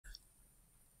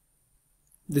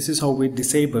this is how we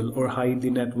disable or hide the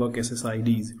network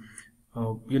SSIDs,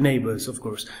 your neighbors of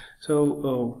course.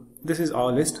 So this is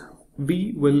our list.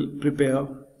 We will prepare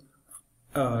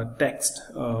a text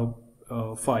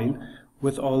file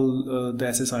with all the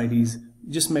SSIDs.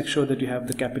 Just make sure that you have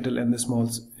the capital and the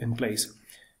smalls in place.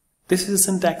 This is a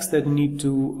syntax that you need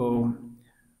to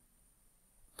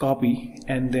copy,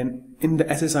 and then in the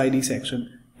SSID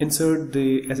section insert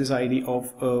the SSID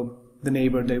of the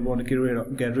neighbor they want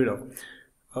to get rid of.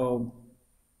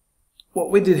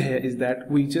 What we did here is that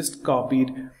we just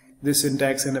copied this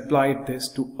syntax and applied this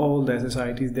to all the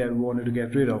SSIDs that we wanted to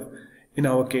get rid of. In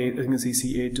our case, as you can see,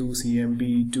 CA2,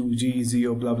 CMB, 2G,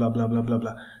 0, blah blah blah blah blah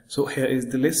blah. So here is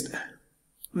the list.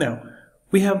 Now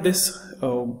we have this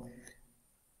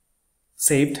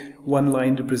saved. One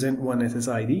line represent one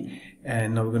SSID,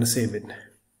 and now we're going to save it.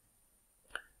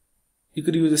 You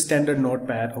could use a standard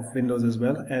notepad of Windows as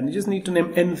well, and you just need to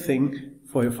name anything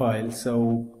for your file.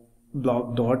 So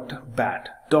blog.bat.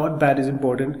 .bat is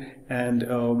important, and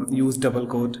use double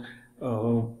quote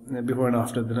before and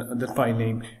after the file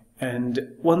name.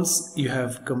 And once you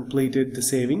have completed the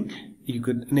saving, you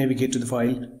could navigate to the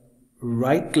file,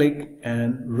 right click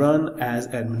and run as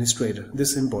administrator.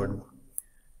 This is important.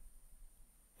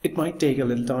 It might take a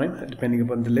little time depending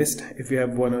upon the list. If you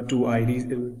have 1 or 2 IDs,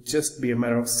 it will just be a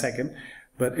matter of seconds.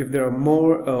 But if there are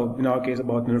more, in our case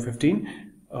about 15,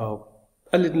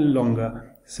 a little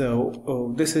longer.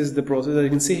 So this is the process. As you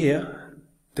can see here,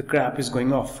 the crap is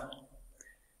going off,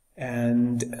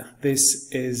 and this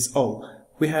is all.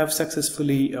 We have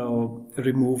successfully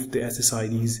removed the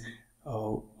SSIDs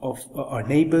of our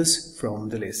neighbors from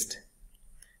the list,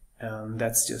 and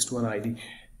that's just one ID.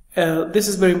 This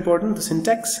is very important, the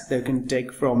syntax that you can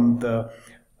take from the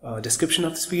description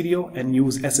of this video and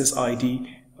use SSID,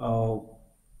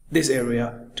 this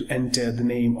area, to enter the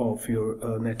name of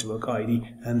your network ID,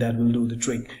 and that will do the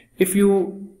trick. If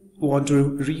you want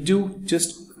to redo,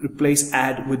 just replace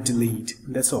add with delete.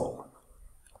 That's all.